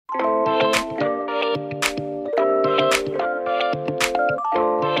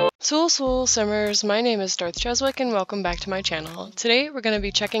Sul Simmers, my name is Darth Cheswick and welcome back to my channel. Today we're going to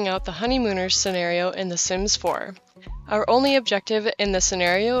be checking out the Honeymooners scenario in The Sims 4. Our only objective in the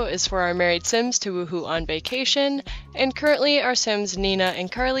scenario is for our married Sims to woohoo on vacation, and currently our Sims Nina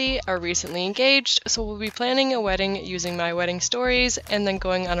and Carly are recently engaged, so we'll be planning a wedding using my wedding stories and then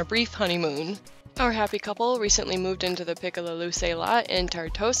going on a brief honeymoon. Our happy couple recently moved into the Piccola Luce lot in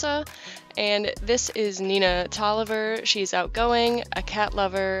Tartosa, and this is Nina Tolliver. She's outgoing, a cat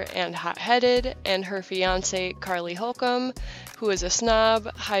lover, and hot-headed, and her fiance Carly Holcomb, who is a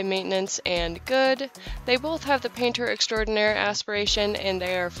snob, high maintenance, and good. They both have the painter extraordinaire aspiration, and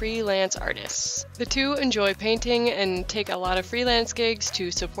they are freelance artists. The two enjoy painting and take a lot of freelance gigs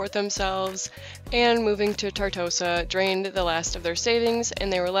to support themselves, and moving to Tartosa drained the last of their savings,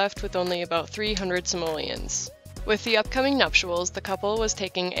 and they were left with only about 300 simoleons. With the upcoming nuptials, the couple was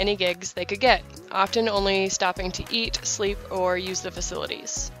taking any gigs they could get, often only stopping to eat, sleep, or use the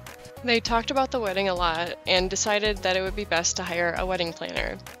facilities. They talked about the wedding a lot and decided that it would be best to hire a wedding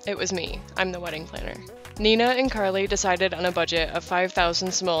planner. It was me. I'm the wedding planner. Nina and Carly decided on a budget of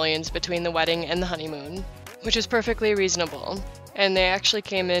 5,000 simoleons between the wedding and the honeymoon, which is perfectly reasonable, and they actually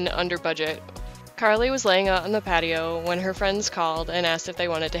came in under budget. Carly was laying out on the patio when her friends called and asked if they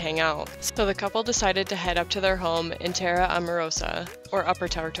wanted to hang out, so the couple decided to head up to their home in Terra Amorosa, or Upper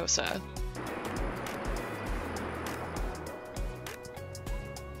Tartosa.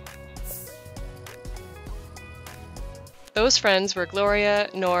 Those friends were Gloria,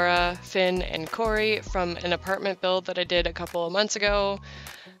 Nora, Finn, and Corey from an apartment build that I did a couple of months ago.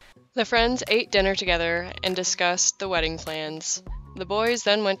 The friends ate dinner together and discussed the wedding plans. The boys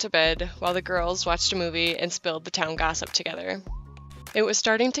then went to bed while the girls watched a movie and spilled the town gossip together. It was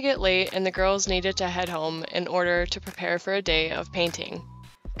starting to get late and the girls needed to head home in order to prepare for a day of painting.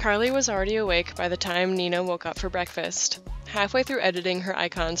 Carly was already awake by the time Nina woke up for breakfast, halfway through editing her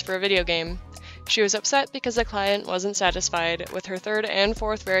icons for a video game. She was upset because the client wasn't satisfied with her third and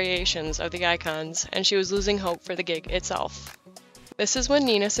fourth variations of the icons, and she was losing hope for the gig itself. This is when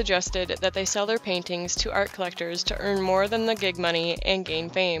Nina suggested that they sell their paintings to art collectors to earn more than the gig money and gain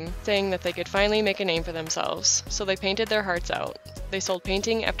fame, saying that they could finally make a name for themselves, so they painted their hearts out. They sold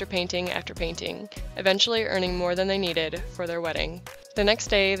painting after painting after painting, eventually earning more than they needed for their wedding. The next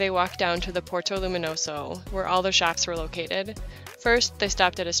day, they walked down to the Porto Luminoso, where all the shops were located. First, they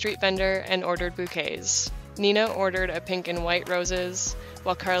stopped at a street vendor and ordered bouquets. Nina ordered a pink and white roses,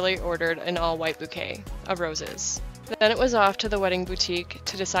 while Carly ordered an all-white bouquet of roses. Then it was off to the wedding boutique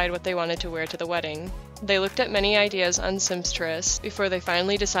to decide what they wanted to wear to the wedding. They looked at many ideas on Simstress before they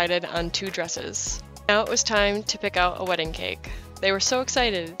finally decided on 2 dresses. Now it was time to pick out a wedding cake. They were so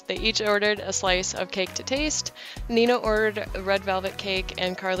excited, they each ordered a slice of cake to taste. Nina ordered a red velvet cake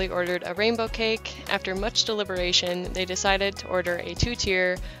and Carly ordered a rainbow cake. After much deliberation, they decided to order a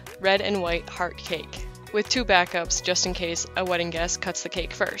 2-tier red and white heart cake, with 2 backups just in case a wedding guest cuts the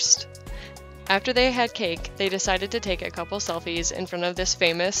cake first. After they had cake, they decided to take a couple selfies in front of this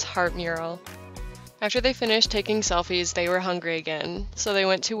famous heart mural. After they finished taking selfies, they were hungry again, so they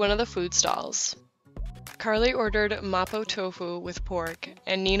went to one of the food stalls. Carly ordered mapo tofu with pork,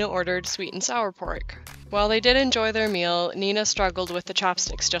 and Nina ordered sweet and sour pork. While they did enjoy their meal, Nina struggled with the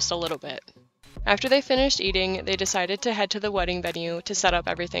chopsticks just a little bit. After they finished eating, they decided to head to the wedding venue to set up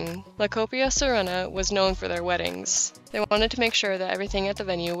everything. La Copia Serena was known for their weddings. They wanted to make sure that everything at the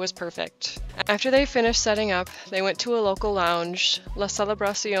venue was perfect. After they finished setting up, they went to a local lounge, La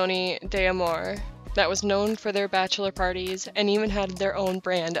Celebrazione de Amor, that was known for their bachelor parties and even had their own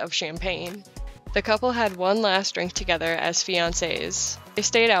brand of champagne. The couple had one last drink together as fiancés. They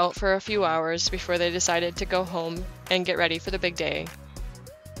stayed out for a few hours before they decided to go home and get ready for the big day.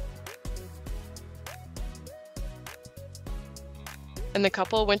 And the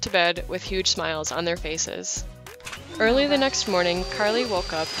couple went to bed with huge smiles on their faces. Early the next morning, Carly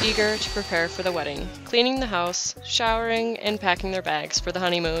woke up eager to prepare for the wedding, cleaning the house, showering, and packing their bags for the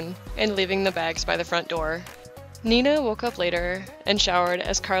honeymoon, and leaving the bags by the front door. Nina woke up later and showered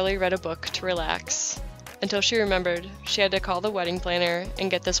as Carly read a book to relax, until she remembered she had to call the wedding planner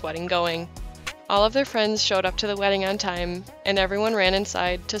and get this wedding going. All of their friends showed up to the wedding on time, and everyone ran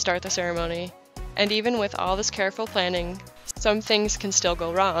inside to start the ceremony. And even with all this careful planning, some things can still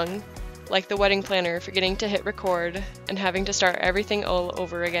go wrong, like the wedding planner forgetting to hit record and having to start everything all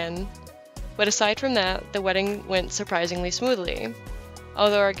over again. But aside from that, the wedding went surprisingly smoothly,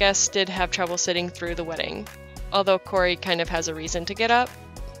 although our guests did have trouble sitting through the wedding. Although Corey kind of has a reason to get up,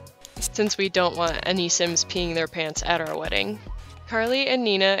 since we don't want any Sims peeing their pants at our wedding. Carly and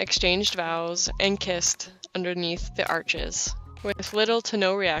Nina exchanged vows and kissed underneath the arches, with little to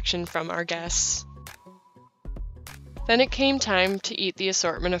no reaction from our guests. Then it came time to eat the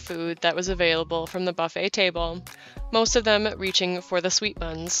assortment of food that was available from the buffet table, most of them reaching for the sweet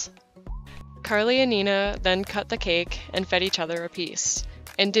buns. Carly and Nina then cut the cake and fed each other a piece,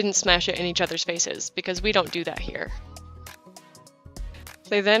 and didn't smash it in each other's faces, because we don't do that here.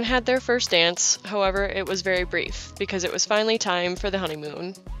 They then had their first dance, however it was very brief, because it was finally time for the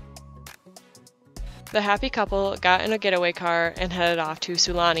honeymoon. The happy couple got in a getaway car and headed off to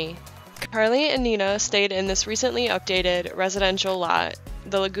Sulani. Carly and Nina stayed in this recently updated residential lot,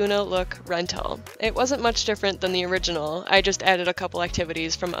 the Laguna Look rental. It wasn't much different than the original, I just added a couple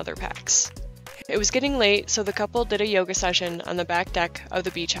activities from other packs. It was getting late, so the couple did a yoga session on the back deck of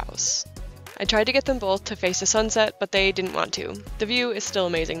the beach house. I tried to get them both to face the sunset, but they didn't want to. The view is still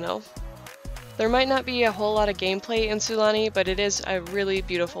amazing though. There might not be a whole lot of gameplay in Sulani, but it is a really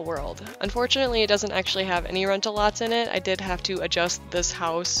beautiful world. Unfortunately, it doesn't actually have any rental lots in it. I did have to adjust this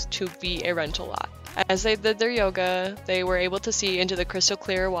house to be a rental lot. As they did their yoga, they were able to see into the crystal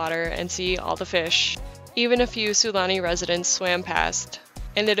clear water and see all the fish. Even a few Sulani residents swam past,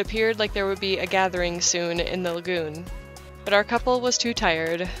 and it appeared like there would be a gathering soon in the lagoon. But our couple was too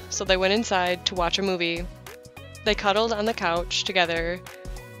tired, so they went inside to watch a movie. They cuddled on the couch together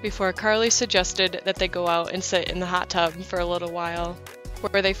before Carly suggested that they go out and sit in the hot tub for a little while,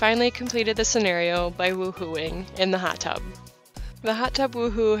 where they finally completed the scenario by woohooing in the hot tub. The hot tub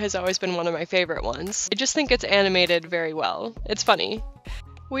woohoo has always been one of my favorite ones. I just think it's animated very well. It's funny.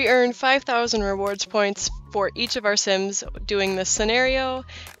 We earned 5,000 rewards points for each of our Sims doing this scenario,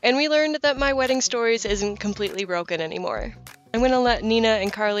 and we learned that my wedding stories isn't completely broken anymore. I'm going to let Nina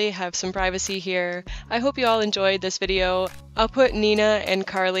and Carly have some privacy here. I hope you all enjoyed this video. I'll put Nina and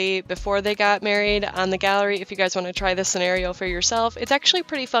Carly before they got married on the gallery if you guys want to try this scenario for yourself. It's actually a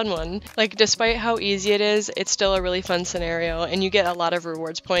pretty fun one. Like, despite how easy it is, it's still a really fun scenario, and you get a lot of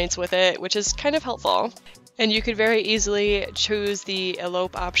rewards points with it, which is kind of helpful. And you could very easily choose the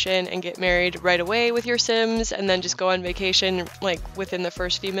elope option and get married right away with your Sims and then just go on vacation like within the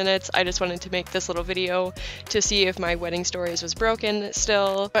first few minutes. I just wanted to make this little video to see if my wedding stories was broken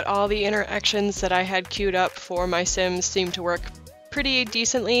still, but all the interactions that I had queued up for my Sims seemed to work pretty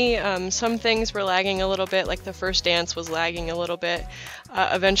decently. Some things were lagging a little bit, like the first dance was lagging a little bit.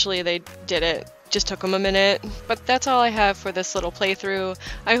 Eventually they did it. Just took them a minute, but that's all I have for this little playthrough.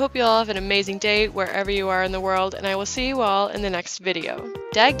 I hope you all have an amazing day wherever you are in the world, and I will see you all in the next video.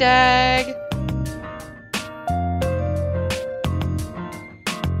 Dag dag!